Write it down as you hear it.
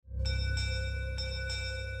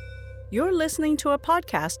You're listening to a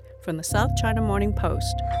podcast from the South China Morning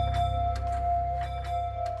Post.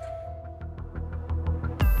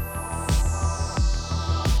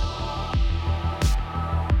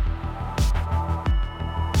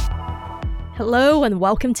 Hello and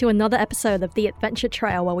welcome to another episode of The Adventure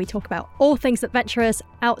Trail, where we talk about all things adventurous,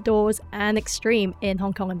 outdoors and extreme in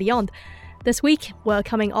Hong Kong and beyond. This week, we're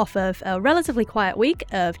coming off of a relatively quiet week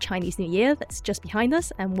of Chinese New Year that's just behind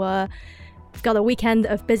us, and we've got a weekend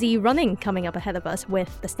of busy running coming up ahead of us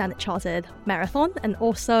with the Standard Chartered Marathon and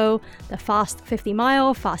also the Fast 50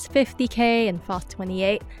 Mile, Fast 50K and Fast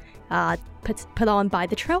 28 put on by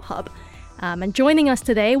the Trail Hub. And joining us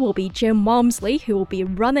today will be Jim Walmsley, who will be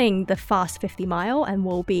running the Fast 50 Mile, and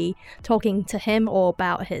we'll be talking to him all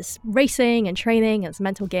about his racing and training and his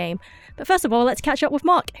mental game. But first of all, let's catch up with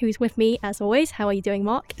Mark, who's with me as always. How are you doing,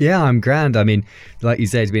 Mark? Yeah, I'm grand. I mean, like you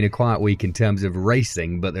said, it's been a quiet week in terms of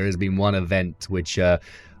racing, but there has been one event which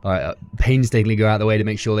I painstakingly go out of the way to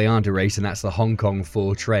make sure they aren't a race, and that's the Hong Kong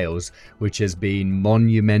 4 Trails, which has been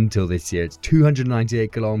monumental this year. It's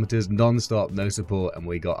 298 kilometers non-stop, no support, and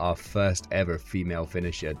we got our first ever female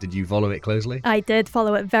finisher. Did you follow it closely? I did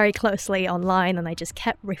follow it very closely online, and I just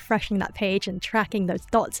kept refreshing that page and tracking those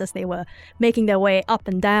dots as they were making their way up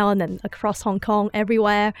and down and across Hong Kong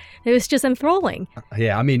everywhere. It was just enthralling.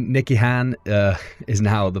 Yeah, I mean, Nikki Han is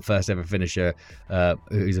now the first ever finisher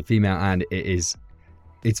who's a female, and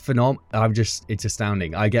it's phenomenal. It's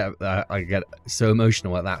astounding. I get so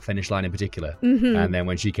emotional at that finish line in particular. Mm-hmm. And then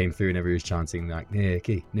when she came through and everybody was chanting like,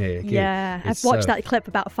 Nikki. Yeah, I've watched that clip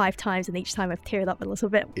about 5 times, and each time I've teared up a little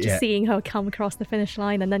bit just seeing her come across the finish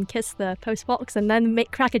line and then kiss the post box and then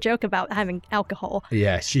crack a joke about having alcohol.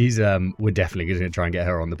 Yeah, she's we're definitely going to try and get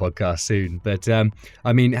her on the podcast soon. But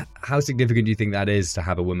I mean, how significant do you think that is to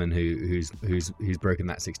have a woman who's broken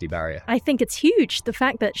that 60 barrier? I think it's huge. The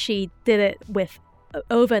fact that she did it with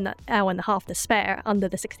over an hour and a half to spare, under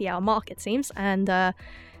the 60-hour mark it seems, and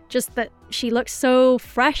just that she looks so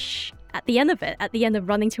fresh at the end of it, at the end of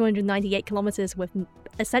running 298 kilometers with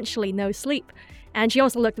essentially no sleep. And she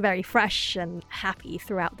also looked very fresh and happy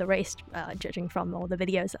throughout the race, judging from all the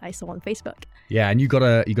videos that I saw on Facebook. Yeah, and you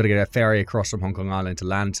gotta get a ferry across from Hong Kong Island to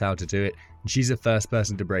Lantau to do it. And she's the first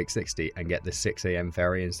person to break 60 and get the 6 a.m.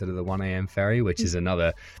 ferry instead of the 1 a.m. ferry, which is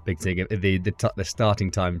another big thing. The starting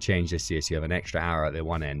time changed this year, so you have an extra hour at the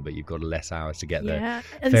one end, but you've got less hours to get there. Yeah,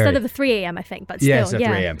 instead of the 3 a.m. I think, but still, yeah. So 3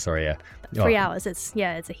 a.m. Sorry, yeah. 3 hours. It's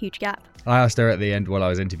a huge gap. I asked her at the end while I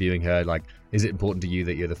was interviewing her, like, is it important to you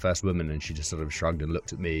that you're the first woman? And she just sort of shrugged and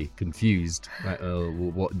looked at me confused, like, oh,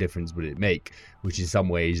 well, what difference would it make? Which in some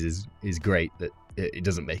ways is great that it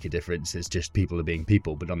doesn't make a difference. It's just people are being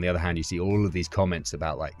people. But on the other hand, you see all of these comments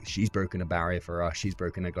about like, she's broken a barrier for us, she's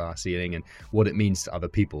broken a glass ceiling, and what it means to other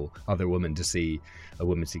people, other women, to see a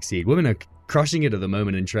woman succeed. Women are crushing it at the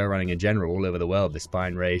moment in trail running in general all over the world. The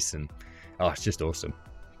Spine race, and it's just awesome.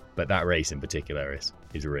 But that race in particular is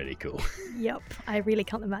really cool. Yep, I really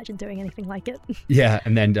can't imagine doing anything like it. Yeah,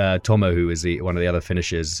 and then Tomo, who is one of the other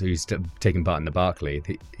finishers who's taken part in the Barclay,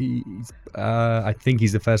 I think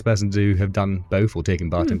he's the first person to have done both or taken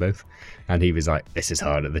part in both. And he was like, this is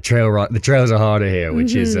harder. The trails are harder here,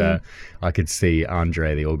 which is, I could see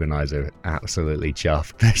Andre, the organizer, absolutely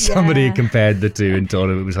chuffed that somebody had compared the two and told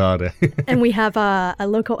him it was harder. And we have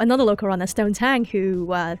another local runner, Stone Tang,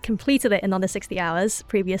 who completed it in under 60 hours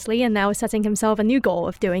previously and now is setting himself a new goal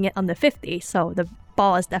of doing it under 50. So the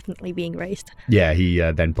bar is definitely being raised. Yeah, he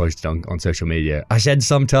then posted on social media, I said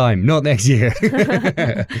sometime, not next year.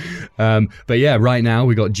 But yeah, right now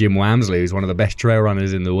we got Jim Walmsley, who's one of the best trail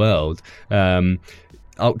runners in the world.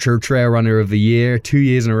 Ultra Trail Runner of the Year 2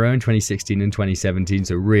 years in a row in 2016 and 2017.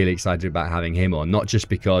 So really excited about having him on, not just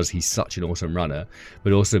because he's such an awesome runner,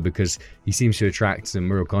 but also because he seems to attract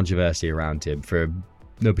some real controversy around him for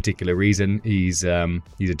no particular reason. He's a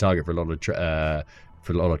target for a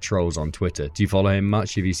lot of trolls on Twitter. Do you follow him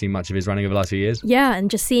much? Have you seen much of his running over the last few years? Yeah,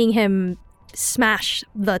 and just seeing him smash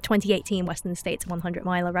the 2018 Western States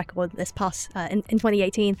 100-miler record this past in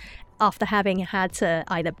 2018, after having had to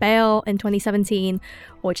either bail in 2017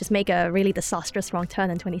 or just make a really disastrous wrong turn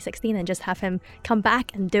in 2016, and just have him come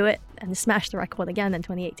back and do it and smash the record again in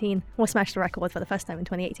 2018, or smash the record for the first time in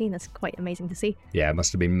 2018. That's quite amazing to see. Yeah, it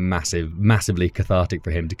must have been massively cathartic for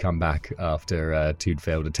him to come back after 2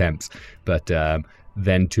 failed attempts. But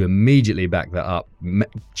then to immediately back that up,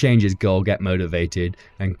 change his goal, get motivated,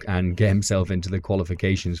 and get himself into the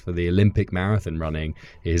qualifications for the Olympic marathon running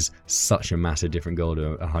is such a massive different goal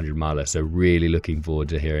to a 100-miler. So really looking forward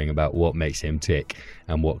to hearing about what makes him tick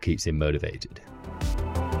and what keeps him motivated.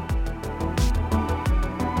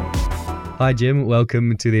 Hi, Jim.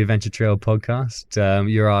 Welcome to the Adventure Trail podcast.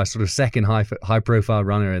 You're our sort of second high-profile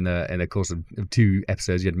runner in the course of 2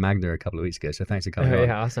 episodes. You had Magna a couple of weeks ago, so thanks for coming on.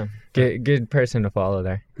 Yeah, awesome. Good person to follow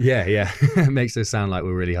there. Yeah. It makes us sound like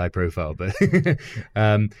we're really high-profile, but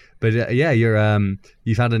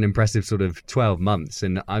you've had an impressive sort of 12 months,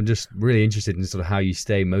 and I'm just really interested in sort of how you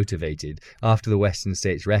stay motivated after the Western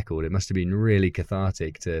States record. It must have been really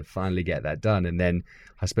cathartic to finally get that done, and then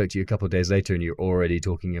I spoke to you a couple of days later, and you're already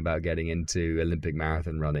talking about getting into Olympic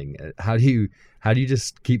marathon running. How do you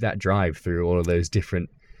just keep that drive through all of those different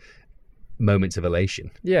moments of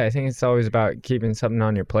elation? Yeah, I think it's always about keeping something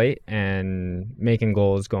on your plate and making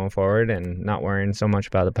goals going forward, and not worrying so much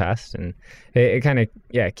about the past. And it kind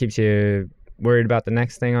of keeps you worried about the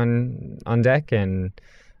next thing on deck. And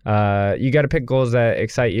you got to pick goals that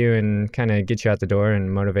excite you and kind of get you out the door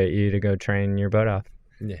and motivate you to go train your butt off.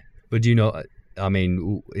 Yeah, but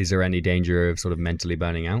is there any danger of sort of mentally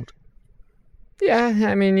burning out? Yeah,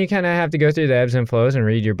 I mean, you kind of have to go through the ebbs and flows and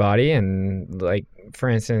read your body. And like, for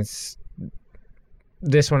instance,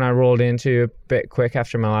 this one I rolled into a bit quick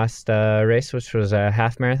after my last race, which was a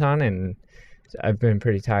half marathon, and I've been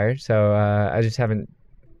pretty tired. So I just haven't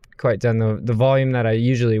quite done the volume that I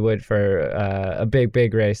usually would for a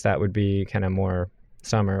big race. That would be kind of more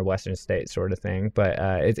summer Western States sort of thing. But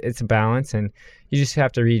it's a balance, and you just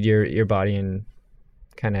have to read your body and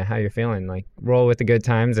kind of how you're feeling. Like, roll with the good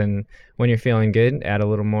times, and when you're feeling good, add a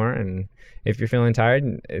little more. And if you're feeling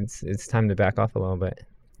tired, it's time to back off a little bit.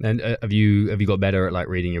 And have you got better at like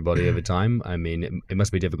reading your body over time? I mean, it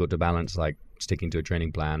must be difficult to balance like sticking to a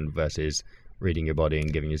training plan versus reading your body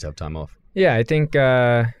and giving yourself time off. Yeah, I think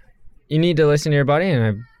you need to listen to your body, and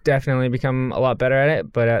I've definitely become a lot better at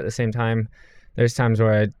it. But at the same time, there's times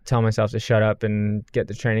where I tell myself to shut up and get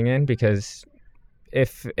the training in, because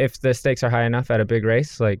if the stakes are high enough at a big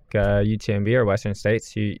race like UTMB or Western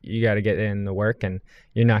States, you got to get in the work, and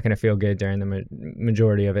you're not going to feel good during the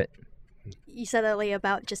majority of it. You said earlier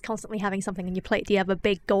about just constantly having something on your plate. Do you have a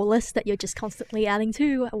big goal list that you're just constantly adding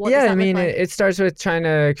to? I mean, it starts with trying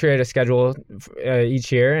to create a schedule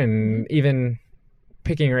each year, and even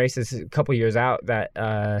picking races a couple years out that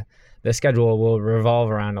the schedule will revolve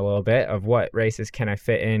around a little bit of what races can I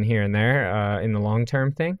fit in here and there in the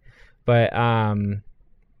long-term thing. But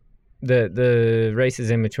the races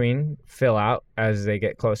in between fill out as they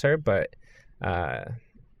get closer. But I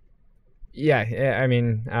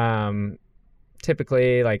mean,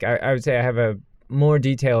 typically, like I would say I have a more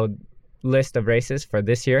detailed list of races for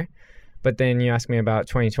this year. But then you ask me about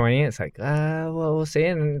 2020, it's like, well, we'll see.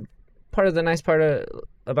 And the nice part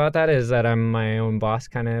about that is that I'm my own boss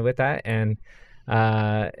kind of with that. And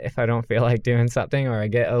if I don't feel like doing something, or I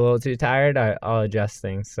get a little too tired, I'll adjust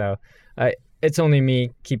things. So it's only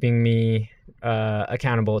me keeping me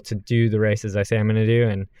accountable to do the races I say I'm going to do.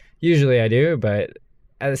 And usually I do, but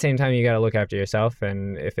at the same time, you got to look after yourself.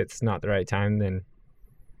 And if it's not the right time, then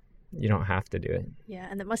you don't have to do it. Yeah,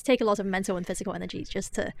 and it must take a lot of mental and physical energy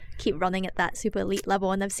just to keep running at that super elite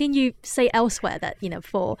level. And I've seen you say elsewhere that,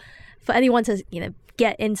 for anyone to,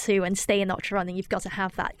 get into and stay in ultrarunning, you've got to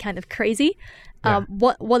have that kind of crazy. Yeah.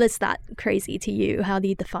 What is that crazy to you? How do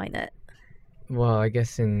you define it? Well, I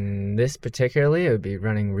guess in this particularly, it would be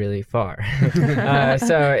running really far.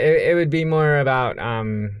 So it would be more about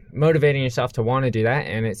motivating yourself to want to do that.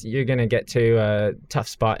 And you're going to get to a tough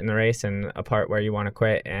spot in the race and a part where you want to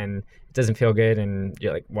quit and it doesn't feel good. And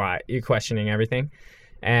you're like, why? You're questioning everything.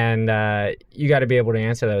 And you got to be able to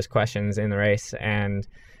answer those questions in the race. And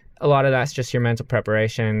a lot of that's just your mental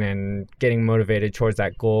preparation and getting motivated towards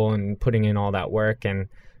that goal and putting in all that work and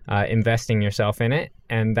investing yourself in it.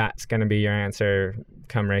 And that's going to be your answer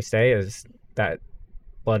come race day, is that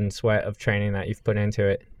blood and sweat of training that you've put into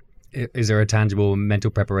it. Is there a tangible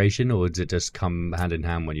mental preparation, or does it just come hand in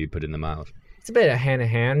hand when you put in the miles? It's a bit of hand in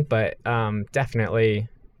hand, but definitely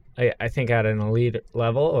I think at an elite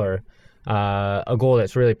level, or a goal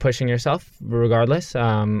that's really pushing yourself regardless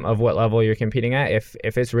of what level you're competing at, if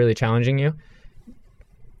it's really challenging you,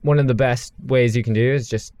 one of the best ways you can do is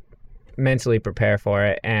just mentally prepare for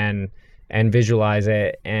it and visualize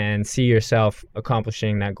it and see yourself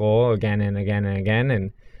accomplishing that goal again and again and again.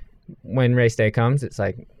 And when race day comes, it's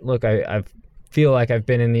like, look, I feel like I've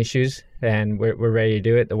been in these shoes and we're ready to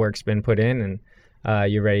do it. The work's been put in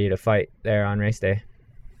and you're ready to fight there on race day.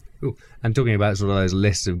 Cool. And talking about sort of those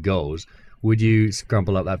lists of goals, would you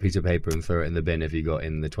crumple up that piece of paper and throw it in the bin if you got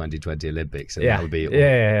in the 2020 Olympics? And that would be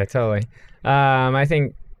yeah, totally. I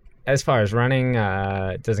think as far as running,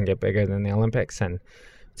 it doesn't get bigger than the Olympics and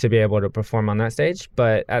to be able to perform on that stage.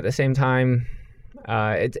 But at the same time,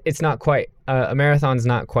 it's not quite, a marathon's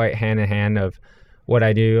not quite hand in hand of what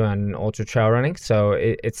I do on ultra trail running. So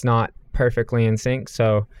it's not perfectly in sync.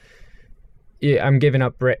 So yeah, I'm giving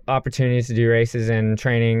up opportunities to do races and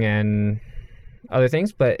training and other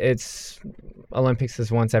things, but Olympics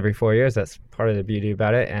is once every 4 years. That's part of the beauty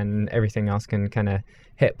about it, and everything else can kind of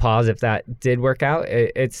hit pause if that did work out.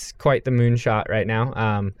 It's quite the moonshot right now.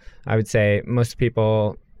 I would say most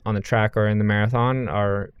people on the track or in the marathon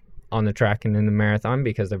are on the track and in the marathon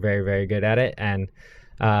because they're very, very good at it. And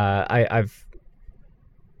I've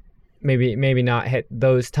maybe not hit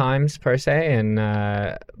those times per se, and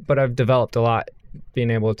but I've developed a lot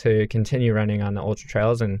being able to continue running on the ultra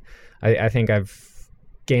trails, and I think I've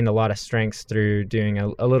gained a lot of strengths through doing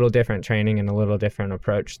a little different training and a little different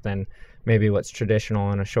approach than maybe what's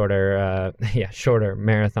traditional in a shorter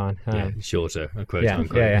marathon. Shorter, quote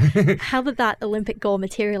unquote. Yeah. How did that Olympic goal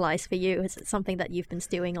materialize for you? Is it something that you've been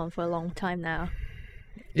stewing on for a long time now?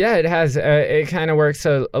 Yeah, it has. It kind of works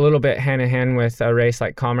a little bit hand in hand with a race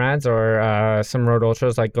like Comrades or some road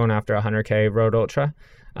ultras, like going after a 100K road ultra.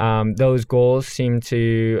 Those goals seem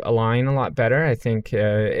to align a lot better. I think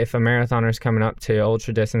if a marathoner's coming up to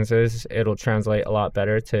ultra distances, it'll translate a lot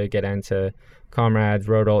better to get into Comrades,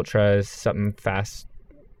 road ultras, something fast,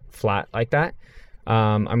 flat like that.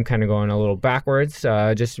 I'm kind of going a little backwards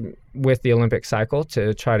just with the Olympic cycle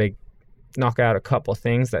to try to knock out a couple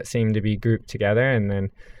things that seem to be grouped together. And then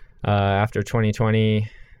after 2020,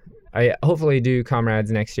 I hopefully do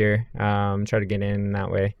Comrades next year, try to get in that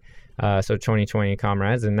way. So 2020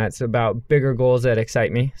 Comrades, and that's about bigger goals that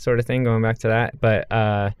excite me, sort of thing, going back to that. But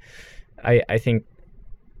I think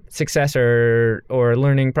success or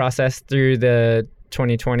learning process through the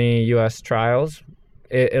 2020 U.S. trials,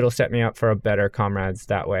 it'll set me up for a better Comrades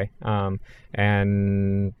that way.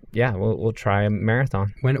 And yeah, we'll try a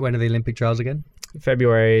marathon. When are the Olympic trials again?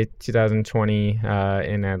 February 2020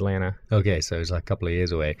 in Atlanta. Okay, so it's like a couple of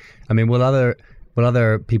years away. I mean, will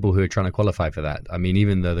other people who are trying to qualify for that, I mean,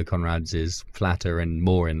 even though the Comrades is flatter and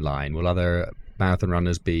more in line, will other marathon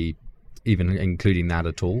runners be even including that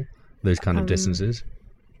at all? Those kind of distances?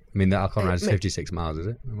 I mean, our Comrades is 56 miles, is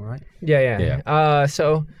it? Am I right? Yeah.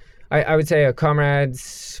 So I would say a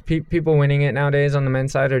Comrades, people winning it nowadays on the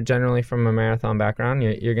men's side are generally from a marathon background.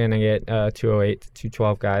 You're going to get 208 to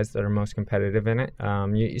 212 guys that are most competitive in it.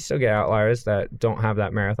 You still get outliers that don't have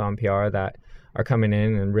that marathon PR that are coming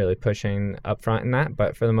in and really pushing up front in that.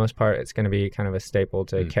 But for the most part, it's going to be kind of a staple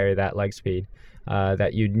to carry that leg speed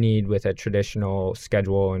that you'd need with a traditional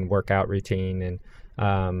schedule and workout routine.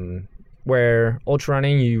 And where ultra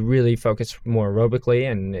running, you really focus more aerobically,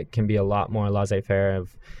 and it can be a lot more laissez-faire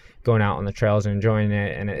of going out on the trails and enjoying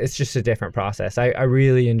it. And it's just a different process. I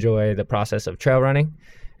really enjoy the process of trail running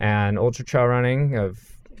and ultra trail running.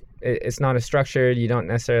 It's not as structured. You don't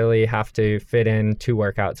necessarily have to fit in 2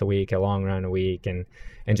 workouts a week, a long run a week, and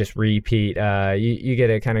just repeat. You get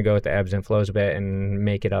to kind of go with the ebbs and flows a bit and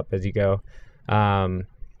make it up as you go. I'll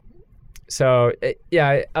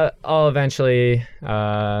eventually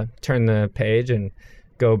turn the page and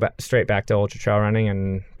go straight back to ultra trail running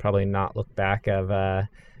and probably not look back.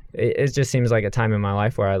 It just seems like a time in my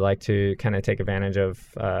life where I'd like to kind of take advantage of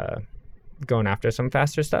going after some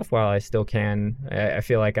faster stuff while I still can. I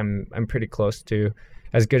feel like I'm pretty close to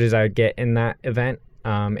as good as I would get in that event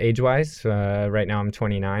age-wise. Right now I'm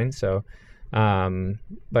 29, so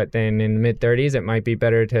but then in mid-30s it might be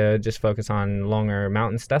better to just focus on longer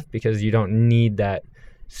mountain stuff because you don't need that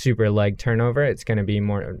super leg turnover. It's going to be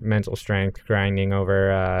more mental strength, grinding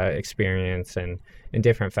over experience and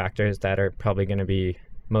different factors that are probably going to be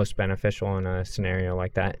most beneficial in a scenario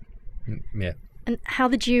like that. Yeah. And how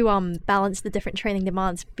did you balance the different training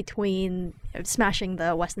demands between smashing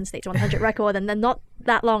the Western States 100 record and then not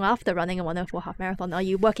that long after running a 104 half marathon? Are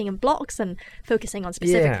you working in blocks and focusing on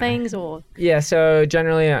specific things, or? Yeah, so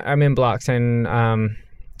generally I'm in blocks, and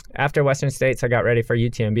after Western States I got ready for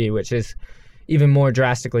UTMB, which is even more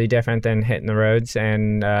drastically different than hitting the roads,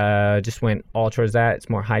 and just went all towards that. It's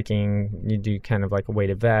more hiking. You do kind of like a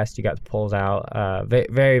weighted vest. You got the poles out.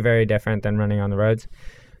 Very, very different than running on the roads.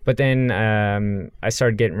 But then I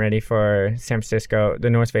started getting ready for the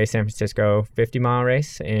North Face San Francisco 50-mile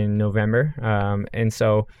race in November. And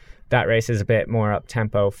so that race is a bit more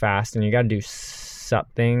up-tempo, fast, and you got to do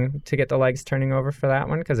something to get the legs turning over for that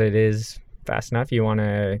one because it is fast enough. You want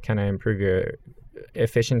to kind of improve your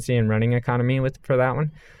efficiency and running economy for that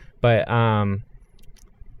one. But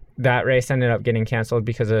that race ended up getting canceled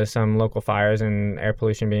because of some local fires and air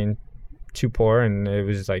pollution being too poor, and it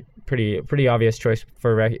was like pretty obvious choice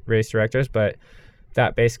for race directors. But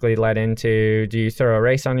that basically led into, do you throw a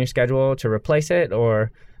race on your schedule to replace it, or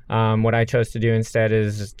what I chose to do instead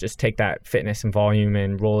is just take that fitness and volume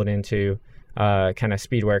and roll it into kind of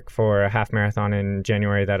speed work for a half marathon in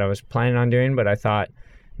January that I was planning on doing. But I thought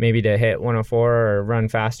maybe to hit 104 or run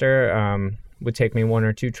faster would take me 1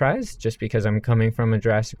 or 2 tries, just because I'm coming from a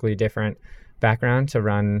drastically different background to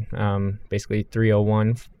run basically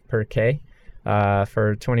 3:01 per K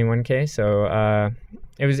for 21K. So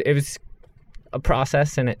it was a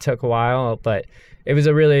process, and it took a while, but it was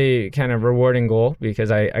a really kind of rewarding goal,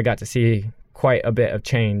 because I got to see quite a bit of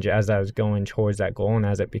change as I was going towards that goal and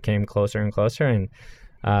as it became closer and closer. And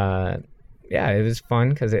it was fun,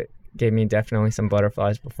 because it gave me definitely some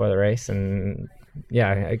butterflies before the race. And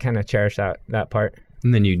I kind of cherished that part.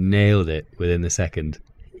 And then you nailed it within the second.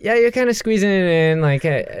 Yeah, you're kind of squeezing it in. Like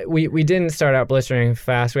we didn't start out blistering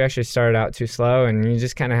fast. We actually started out too slow, and you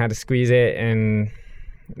just kind of had to squeeze it and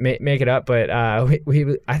make it up. But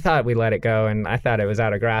I thought we let it go, and I thought it was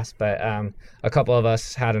out of grasp. But a couple of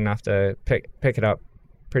us had enough to pick it up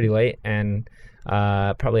pretty late, and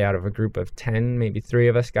probably out of a group of 10, maybe 3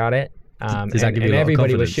 of us got it. Does that give you a lot of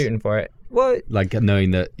everybody was confidence? shooting for it. Well, like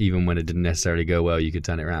knowing that even when it didn't necessarily go well, you could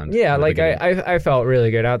turn it around. Yeah, like I felt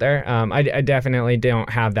really good out there. I definitely don't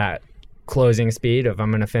have that closing speed of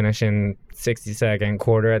I'm going to finish in 60-second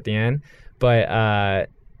quarter at the end. But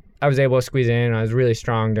I was able to squeeze in. I was really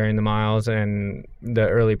strong during the miles and the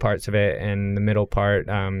early parts of it, and the middle part.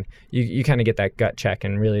 You kind of get that gut check,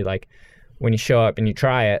 and really, like, when you show up and you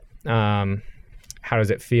try it, how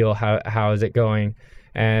does it feel? How is it going?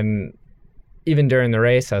 And even during the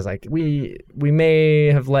race, I was like, we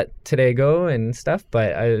may have let today go and stuff,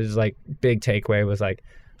 but I was like, big takeaway was like,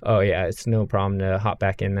 oh yeah, it's no problem to hop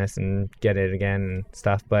back in this and get it again and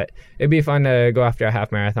stuff. But it'd be fun to go after a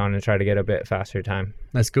half marathon and try to get a bit faster time.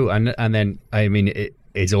 That's cool. And then, I mean,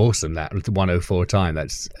 it's awesome, that 104 time.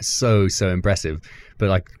 That's so impressive. But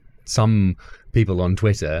like, some people on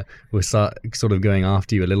Twitter were sort of going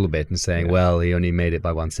after you a little bit and saying, well, he only made it by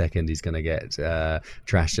 1 second, he's going to get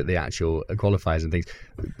trashed at the actual qualifiers and things.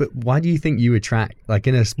 But why do you think you attract, like,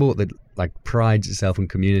 in a sport that like prides itself on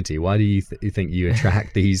community, why do you think you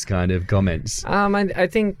attract these kind of comments? I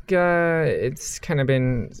think it's kind of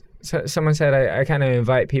been, someone said I kind of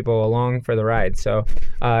invite people along for the ride. So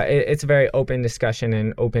it's a very open discussion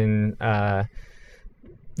and open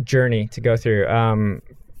journey to go through.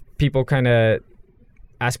 People kind of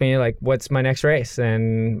ask me, like, what's my next race?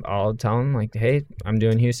 And I'll tell them, like, hey, I'm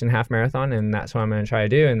doing Houston half marathon, and that's what I'm going to try to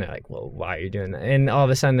do. And they're like, well, why are you doing that? And all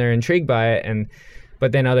of a sudden they're intrigued by it.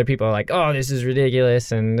 But then other people are like, oh, this is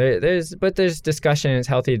ridiculous. And there's discussion. It's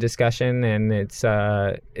healthy discussion, and it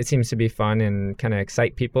seems to be fun and kind of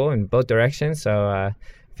excite people in both directions. So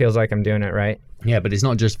feels like I'm doing it right. Yeah, but it's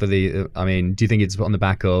not just for do you think it's on the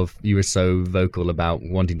back of you were so vocal about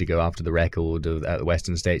wanting to go after the record at the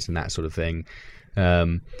Western States and that sort of thing?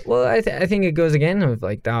 Well, I think it goes again with,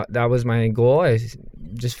 like, that was my goal. I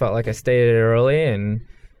just felt like I stated it early, and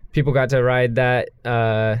people got to ride that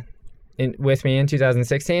with me in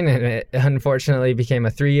 2016, and it unfortunately became a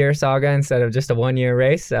 3-year saga instead of just a 1-year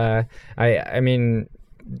race. I mean,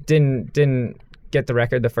 didn't get the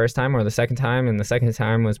record the first time or the second time, and the second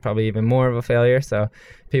time was probably even more of a failure. So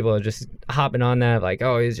people are just hopping on that, like,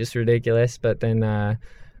 oh, he's just ridiculous. But then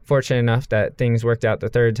fortunate enough that things worked out the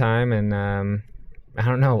third time, and I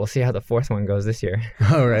don't know, we'll see how the fourth one goes this year.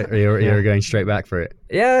 Oh, right. You're going straight back for it.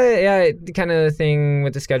 Yeah, kind of the thing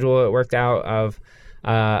with the schedule, it worked out of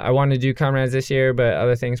I wanted to do comrades this year, but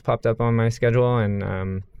other things popped up on my schedule,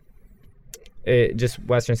 and it just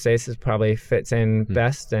Western States probably fits in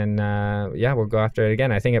best, and we'll go after it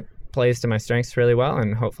again. I think it plays to my strengths really well,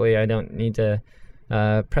 and hopefully I don't need to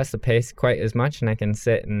press the pace quite as much, and I can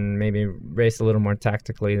sit and maybe race a little more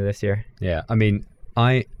tactically this year. Yeah, I mean,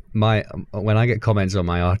 when I get comments on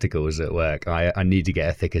my articles at work, I need to get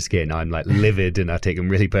a thicker skin. I'm like livid, and I take them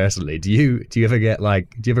really personally. Do you ever get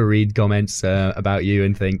do you ever read comments about you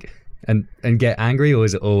and think and get angry, or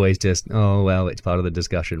is it always just, oh well, it's part of the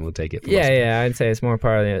discussion, we'll take it? Yeah, I'd say it's more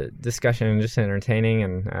part of the discussion and just entertaining,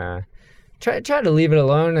 and try to leave it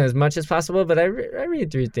alone as much as possible. But I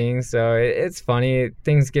read through things, so it's funny.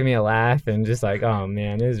 Things give me a laugh, and just like, oh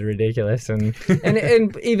man, this is ridiculous, and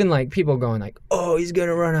even like people going like, oh, he's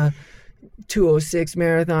gonna run a 2:06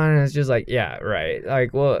 marathon, and it's just like, yeah, right.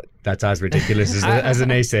 Like, well, that's as ridiculous as an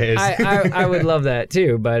naysayer is. I would love that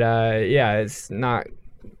too, but it's not.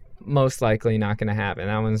 Most likely not going to happen.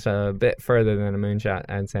 That one's a bit further than a moonshot,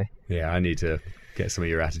 I'd say. Yeah, I need to get some of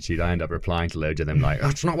your attitude. I end up replying to loads of them like,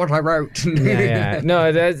 that's not what I wrote. Yeah.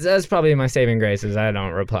 No, that's probably my saving grace, is I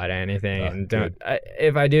don't reply to anything. And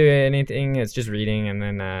if I do anything, it's just reading, and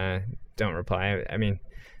then don't reply. I mean,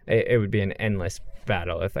 it would be an endless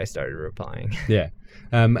battle if I started replying. Yeah.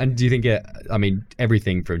 And do you think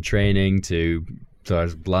everything from training to So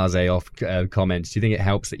as blasé off comments, do you think it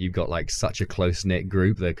helps that you've got like such a close-knit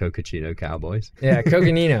group, the Cocachino Cowboys? Yeah,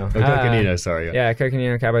 Coconino. Coconino, sorry. Yeah,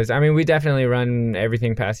 Coconino Cowboys. I mean, we definitely run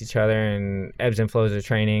everything past each other and ebbs and flows of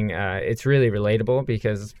training. It's really relatable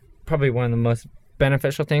because probably one of the most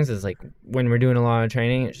beneficial things is like when we're doing a lot of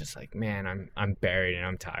training, it's just like, man, I'm buried and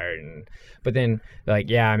I'm tired. But then like,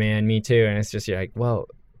 yeah, man, me too. And it's just, you're like, well,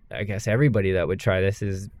 I guess everybody that would try this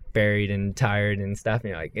is buried and tired and stuff, and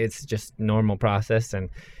you're like, it's just normal process. And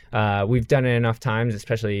we've done it enough times,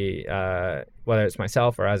 especially whether it's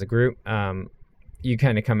myself or as a group, you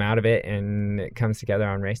kind of come out of it and it comes together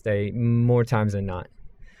on race day more times than not.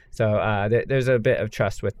 So there's a bit of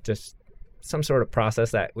trust with just some sort of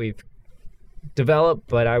process that we've developed,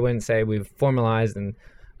 but I wouldn't say we've formalized and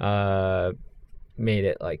made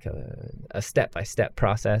it like a step-by-step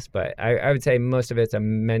process. But I would say most of it's a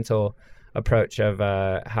mental approach of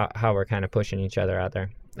how we're kind of pushing each other out there.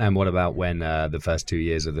 And what about when the first 2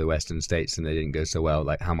 years of the Western States and they didn't go so well?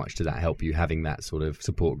 Like, how much did that help you having that sort of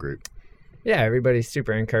support group? Yeah, everybody's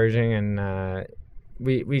super encouraging, and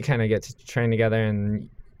we kind of get to train together, and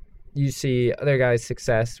you see other guys'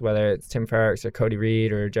 success, whether it's Tim Frericks or Cody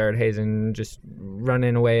Reed or Jared Hazen, just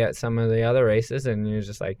running away at some of the other races, and you're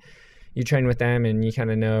just like, you train with them and you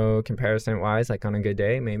kind of know comparison wise, like on a good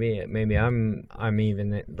day, maybe I'm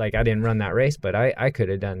even like, I didn't run that race, but I could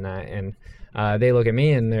have done that. And they look at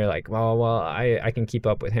me and they're like, well, I can keep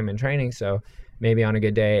up with him in training. So maybe on a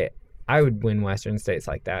good day, I would win Western States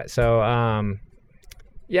like that. So,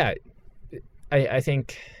 yeah, I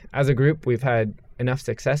think as a group, we've had enough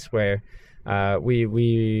success where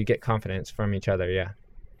we get confidence from each other. Yeah.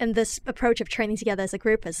 And this approach of training together as a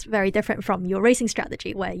group is very different from your racing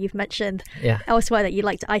strategy, where you've mentioned elsewhere that you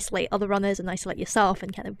like to isolate other runners and isolate yourself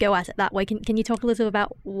and kind of go at it that way. Can you talk a little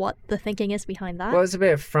about what the thinking is behind that? Well, it's a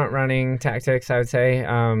bit of front running tactics, I would say.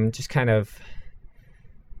 Just kind of,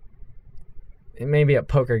 it may be a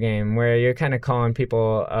poker game where you're kind of calling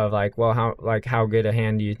people of like, well, how good a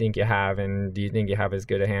hand do you think you have, and do you think you have as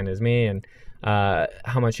good a hand as me, and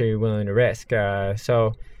how much are you willing to risk?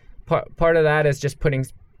 So part of that is just putting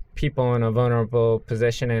people in a vulnerable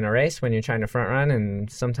position in a race when you're trying to front run,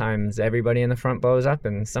 and sometimes everybody in the front blows up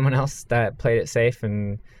and someone else that played it safe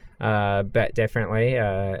and bet differently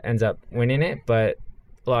ends up winning it. But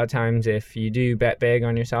a lot of times if you do bet big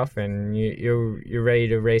on yourself and you're ready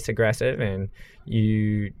to race aggressive and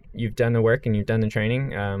you've done the work and you've done the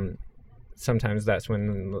training, sometimes that's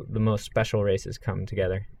when the most special races come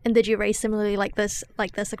together. And did you race similarly like this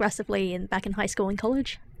aggressively back in high school and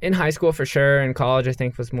college? In high school for sure. In college I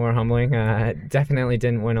think was more humbling. Definitely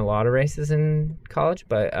didn't win a lot of races in college,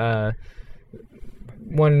 but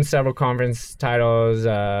won several conference titles,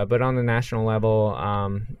 but on the national level,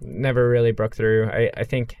 never really broke through. I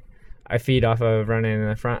think I feed off of running in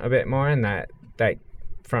the front a bit more, and that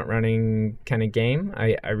front running kind of game.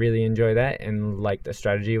 I really enjoy that and like the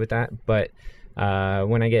strategy with that. But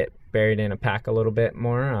when I get buried in a pack a little bit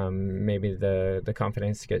more, maybe the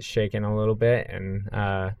confidence gets shaken a little bit,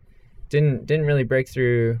 and didn't really break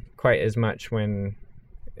through quite as much when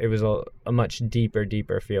it was a much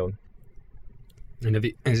deeper field. And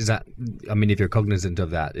if you're cognizant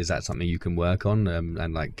of that, is that something you can work on,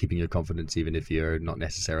 and like keeping your confidence even if you're not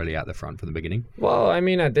necessarily at the front from the beginning? Well, I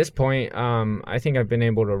mean, at this point, I think I've been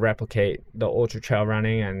able to replicate the ultra trail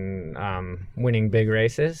running and winning big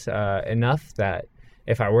races enough that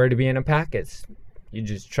if I were to be in a pack, you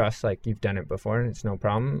just trust like you've done it before and it's no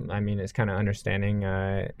problem. I mean, it's kind of understanding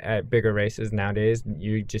at bigger races nowadays,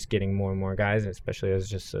 you're just getting more and more guys, especially as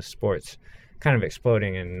just the sports kind of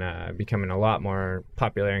exploding and becoming a lot more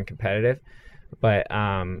popular and competitive. But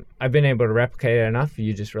I've been able to replicate it enough.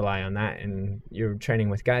 You just rely on that, and you're training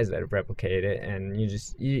with guys that have replicated it, and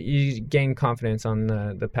you gain confidence on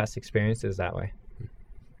the past experiences that way.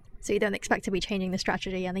 So you don't expect to be changing the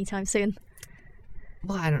strategy anytime soon?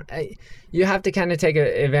 Well, you have to kind of take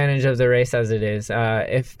advantage of the race as it is.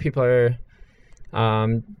 If people are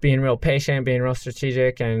being real patient, being real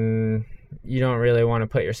strategic, and you don't really want to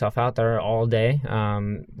put yourself out there all day,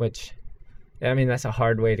 which, I mean, that's a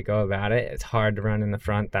hard way to go about it. It's hard to run in the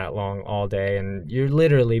front that long all day, and you're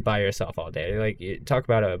literally by yourself all day. Like, you talk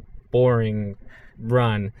about a boring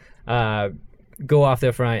run. Go off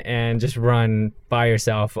the front and just run by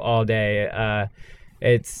yourself all day.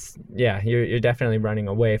 You're definitely running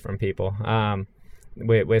away from people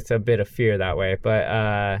with a bit of fear that way.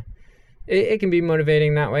 But it can be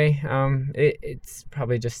motivating that way. It's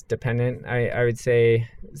probably just dependent. I would say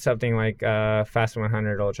something like Fast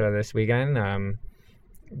 100 Ultra this weekend.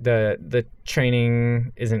 The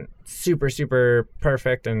training isn't super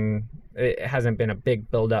perfect, and it hasn't been a big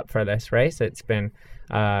build up for this race. It's been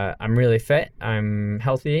I'm really fit, I'm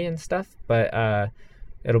healthy and stuff, but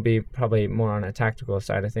it'll be probably more on a tactical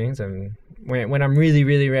side of things. And when I'm really,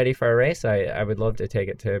 really ready for a race, I would love to take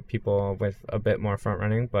it to people with a bit more front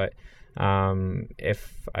running. But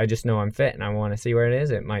if I just know I'm fit and I want to see where it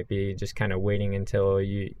is, it might be just kind of waiting until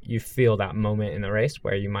you feel that moment in the race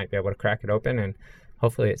where you might be able to crack it open. And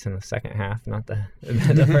hopefully it's in the second half, not the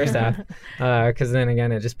first half, because then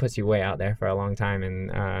again, it just puts you way out there for a long time.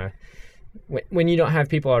 And when you don't have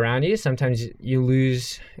people around you, sometimes you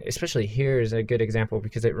lose. Especially here is a good example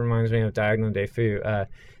because it reminds me of Diagonal des Fous.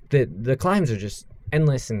 The climbs are just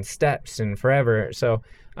endless and steps and forever. So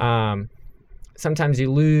sometimes you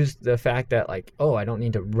lose the fact that like, oh, I don't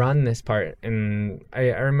need to run this part. And I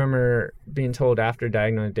remember being told after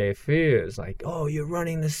Diagonal des Fous, it was like, oh, you're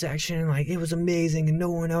running this section, like it was amazing and no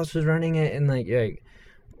one else was running it. And like, you're like,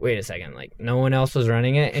 wait a second, like no one else was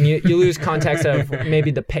running it, and you lose context of maybe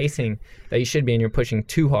the pacing that you should be, and you're pushing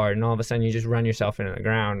too hard, and all of a sudden you just run yourself into the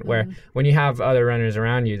ground. Where when you have other runners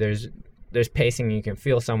around you, there's pacing, you can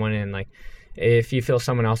feel someone in. Like if you feel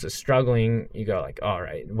someone else is struggling, you go like, all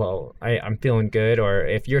right, well I'm feeling good. Or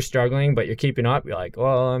if you're struggling but you're keeping up, you're like,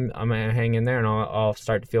 well I'm gonna hang in there and I'll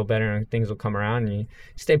start to feel better and things will come around. And you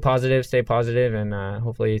stay positive, and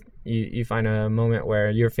hopefully you find a moment where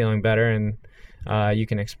you're feeling better and you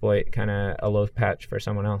can exploit kind of a low patch for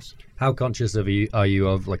someone else. How conscious are you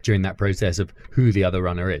of like during that process of who the other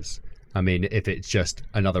runner is? I mean, if it's just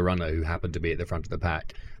another runner who happened to be at the front of the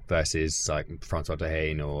pack versus like Francois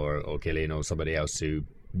Tahane or Killian or somebody else who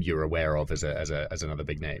you're aware of as another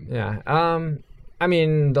big name. Yeah. I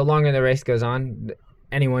mean, the longer the race goes on,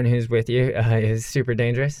 anyone who's with you is super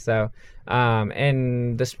dangerous. So,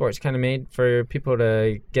 and the sport's kind of made for people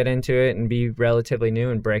to get into it and be relatively new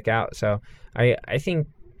and break out. So I think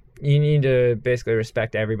you need to basically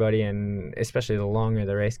respect everybody, and especially the longer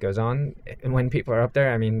the race goes on. And when people are up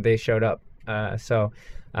there, I mean, they showed up. I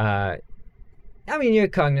mean, you're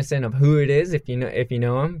cognizant of who it is if you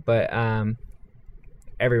know them, but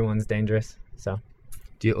everyone's dangerous. So,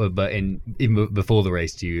 but even before the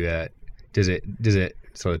race, does it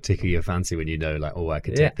sort of tickle your fancy when you know, like, oh, I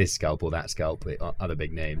could take this scalp or that scalp, other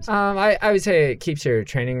big names? I would say it keeps your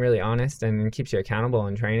training really honest and keeps you accountable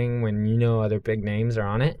in training when you know other big names are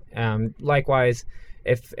on it. Likewise,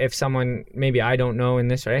 if someone maybe I don't know in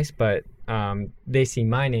this race, but they see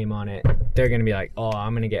my name on it, they're going to be like, oh,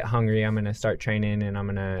 I'm going to get hungry, I'm going to start training, and I'm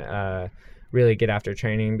going to really get after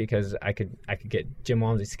training because I could get Jim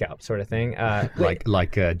Walmsley's scalp sort of thing.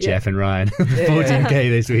 Like Jeff and Ryan, 14K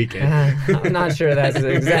this weekend. I'm not sure that's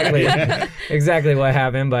exactly what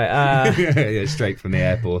happened, but yeah, straight from the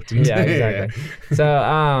airport. Yeah, exactly.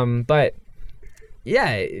 So, but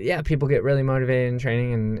yeah, people get really motivated in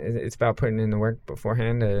training, and it's about putting in the work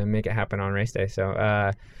beforehand to make it happen on race day.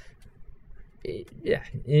 So,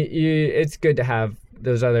 it's good to have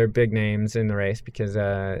those other big names in the race because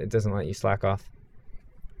it doesn't let you slack off.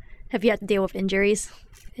 Have you had to deal with injuries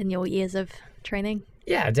in your years of training?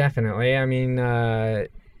 Yeah, definitely. I mean, I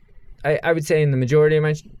would say in the majority of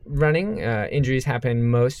my running, injuries happen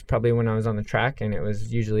most probably when I was on the track, and it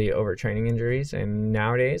was usually overtraining injuries. And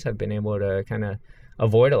nowadays I've been able to kind of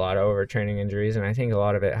avoid a lot of overtraining injuries, and I think a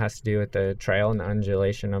lot of it has to do with the trail and the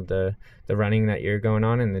undulation of the running that you're going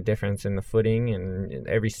on and the difference in the footing, and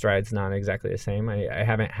every stride's not exactly the same. I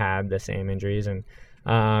haven't had the same injuries, and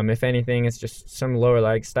if anything, it's just some lower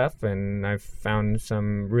leg stuff, and I've found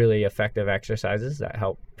some really effective exercises that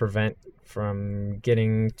help prevent from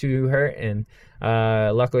getting too hurt. And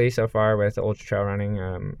luckily so far with ultra trail running,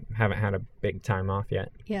 haven't had a big time off yet.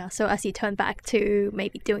 Yeah, so as you turn back to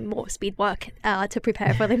maybe doing more speed work to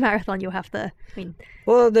prepare for the marathon, you'll have to,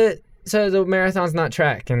 So the marathon's not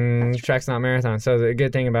track, and track's not marathon. So the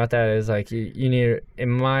good thing about that is, like, you need, in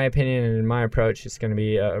my opinion and in my approach, it's going to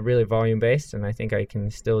be really volume-based, and I think I can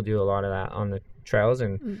still do a lot of that on the trails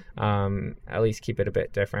and at least keep it a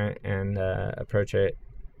bit different and approach it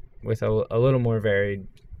with a little more varied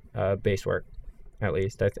base work, at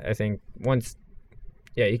least. I think once,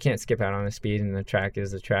 you can't skip out on the speed, and the track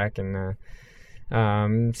is the track, and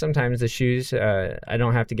sometimes the shoes, I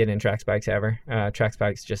don't have to get in track spikes ever. Track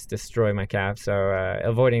spikes just destroy my calves, so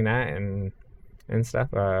avoiding that and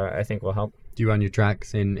stuff, I think will help. Do you run your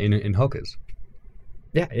tracks in Hoggers?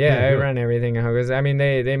 Yeah, I run everything in Hoggers. I mean,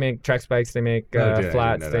 they make track spikes, they make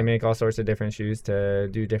flats, they make all sorts of different shoes to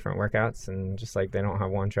do different workouts, and just like they don't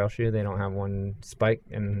have one trail shoe, they don't have one spike,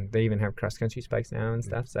 and they even have cross-country spikes now and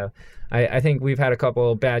stuff. So I think we've had a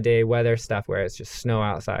couple bad day weather stuff where it's just snow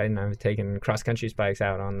outside, and I've taken cross-country spikes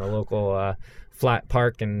out on the local flat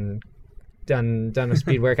park and done a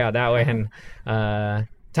speed workout that way, and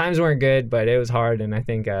times weren't good, but it was hard, and I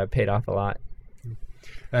think paid off a lot.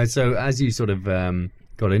 So as you sort of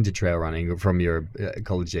got into trail running from your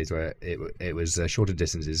college days, where it was shorter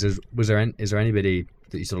distances, is there anybody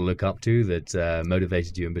that you sort of look up to that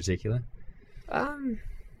motivated you in particular?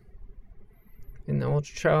 In the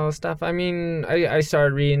ultra trail stuff, I mean, I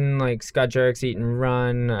started reading like Scott Jurek's Eat and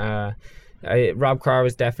Run. Rob Carr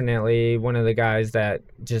was definitely one of the guys that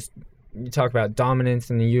just, you talk about dominance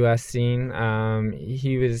in the U.S. scene.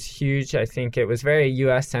 He was huge. I think it was very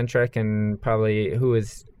U.S. centric, and probably who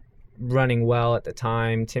was running well at the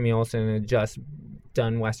time. Timmy Olsen had just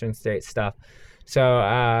done Western States stuff.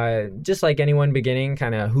 So just like anyone beginning,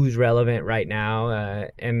 kind of who's relevant right now.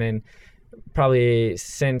 And then probably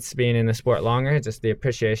since being in the sport longer, just the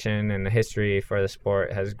appreciation and the history for the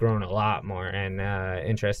sport has grown a lot more, and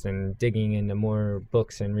interest in digging into more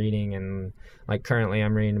books and reading. And like currently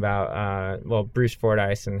I'm reading about Bruce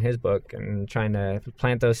Fordyce and his book, and trying to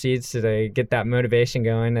plant those seeds to get that motivation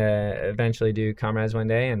going to eventually do Comrades one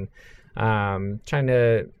day, and trying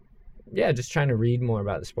to read more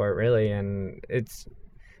about the sport really. And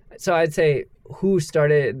so I'd say who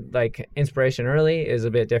started like inspiration early is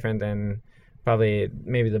a bit different than probably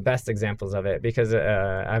maybe the best examples of it, because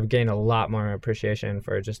I've gained a lot more appreciation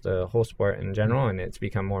for just the whole sport in general, and it's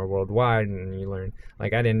become more worldwide. And you learn,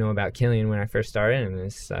 like, I didn't know about Killian when I first started,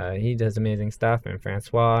 and he does amazing stuff, and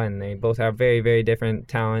Francois, and they both have very, very different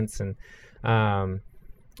talents. And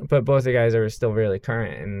but both the guys are still really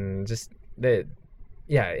current, and just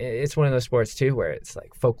it's one of those sports too where it's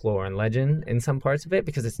like folklore and legend in some parts of it,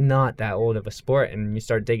 because it's not that old of a sport. And you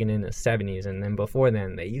start digging in the 70s, and then before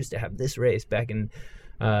then they used to have this race back in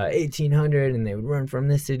 1800, and they would run from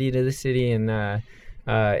this city to this city, and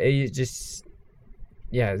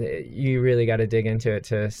you really got to dig into it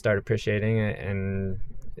to start appreciating it. And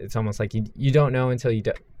it's almost like you don't know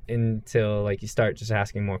until like you start just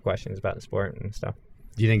asking more questions about the sport and stuff.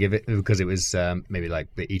 Do you think of it because it was maybe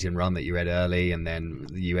like the Eat and Run that you read early, and then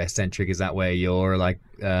the US centric? Is that where your like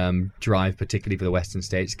drive, particularly for the Western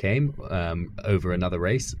States, came over another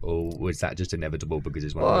race, or was that just inevitable because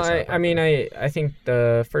it's one of those? I think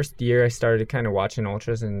the first year I started kind of watching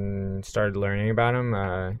ultras and started learning about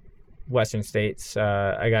them. Western States,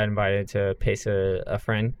 I got invited to pace a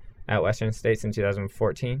friend at Western States in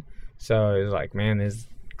 2014. So it was like, man, this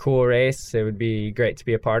cool race, it would be great to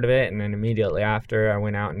be a part of it. And then immediately after, I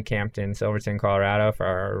went out and camped in Silverton, Colorado for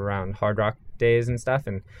around Hard Rock days and stuff.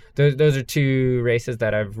 And those are two races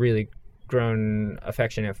that I've really grown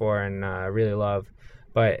affectionate for and really love.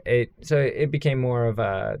 But it became more of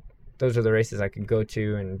those are the races I could go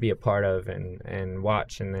to and be a part of and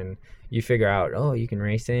watch. And then you figure out, oh, you can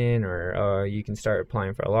race in, or you can start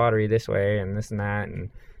applying for a lottery this way and this and that. And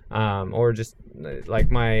or just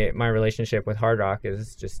like my relationship with Hard Rock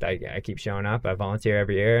is just I keep showing up. I volunteer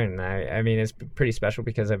every year, and I mean it's pretty special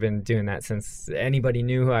because I've been doing that since anybody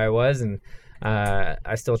knew who I was, and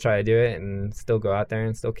I still try to do it and still go out there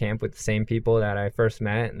and still camp with the same people that I first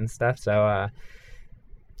met and stuff. So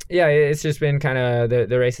it's just been kind of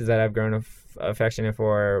the races that I've grown affectionate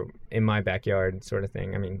for in my backyard sort of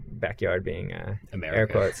thing. I mean, backyard being America. Air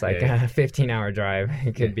quotes, like a 15-hour drive.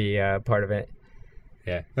 It could be part of it.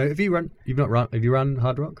 Yeah. Have you run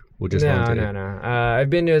Hard Rock? Or just No. I've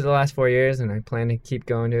been to it the last 4 years, and I plan to keep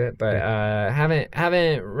going to it, but haven't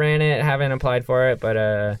ran it, haven't applied for it, but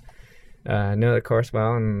know the course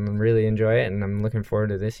well and really enjoy it. And I'm looking forward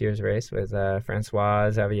to this year's race with Francois,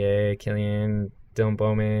 Xavier, Killian, Dylan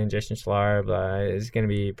Bowman, Jason Schlarb. It's going to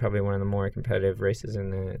be probably one of the more competitive races in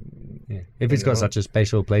the. Yeah. If it's got such a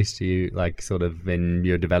special place to you, like sort of in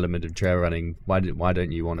your development of trail running, why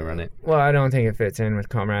don't you want to run it? Well, I don't think it fits in with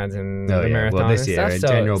Comrades and the marathon. Well, this year in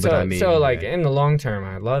general, but I mean. So like in the long term,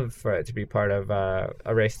 I'd love for it to be part of a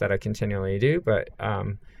race that I continually do, but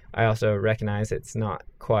I also recognize it's not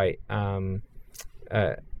quite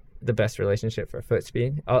the best relationship for foot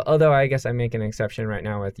speed. Although I guess I make an exception right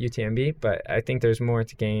now with UTMB, but I think there's more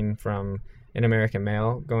to gain from an American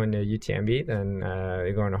male going to UTMB than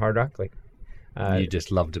going to Hard Rock. Like you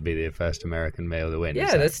just love to be the first American male to win.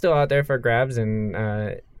 Yeah, that's still out there for grabs, and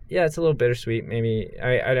it's a little bittersweet. Maybe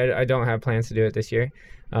I don't have plans to do it this year.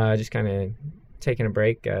 Just kind of taking a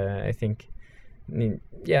break. I think,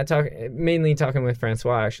 mainly talking with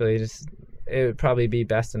Francois actually. Just it would probably be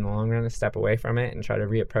best in the long run to step away from it and try to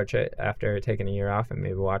reapproach it after taking a year off and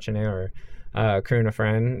maybe watching it or crewing a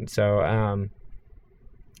friend. So I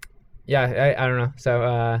don't know.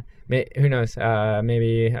 So who knows?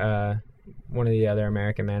 Maybe one of the other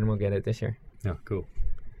American men will get it this year. Oh, cool.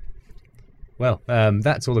 Well,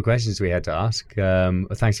 that's all the questions we had to ask.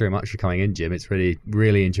 Thanks very much for coming in, Jim. It's really,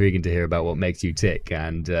 really intriguing to hear about what makes you tick,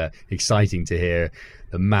 and exciting to hear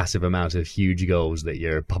the massive amount of huge goals that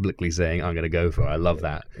you're publicly saying, I'm going to go for. I love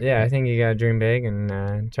that. Yeah, I think you got to dream big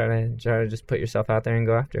and try to just put yourself out there and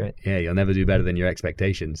go after it. Yeah, you'll never do better than your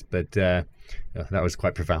expectations. But that was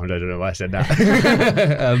quite profound. I don't know why I said that.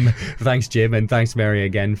 Thanks, Jim, and thanks, Mary,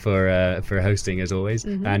 again for hosting as always.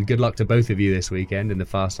 And good luck to both of you this weekend in the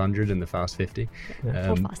Fast 100 and the Fast 50.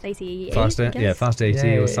 Or Fast 80. Fast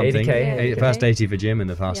 80 or something. 80K. Fast 80 for Jim and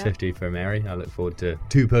the Fast 50 for Mary. I look forward to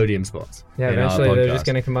 2 podium spots. Yeah, eventually they're just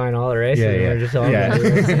going to combine all the races. And we're just all going to be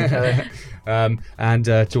racing each other. And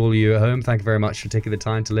to all of you at home, thank you very much for taking the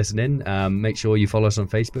time to listen in. Make sure you follow us on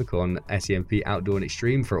Facebook on SEMP Outdoor and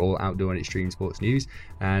Extreme for all outdoor and extreme sports news.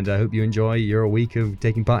 And I hope you enjoy your week of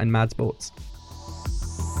taking part in Mad Sports.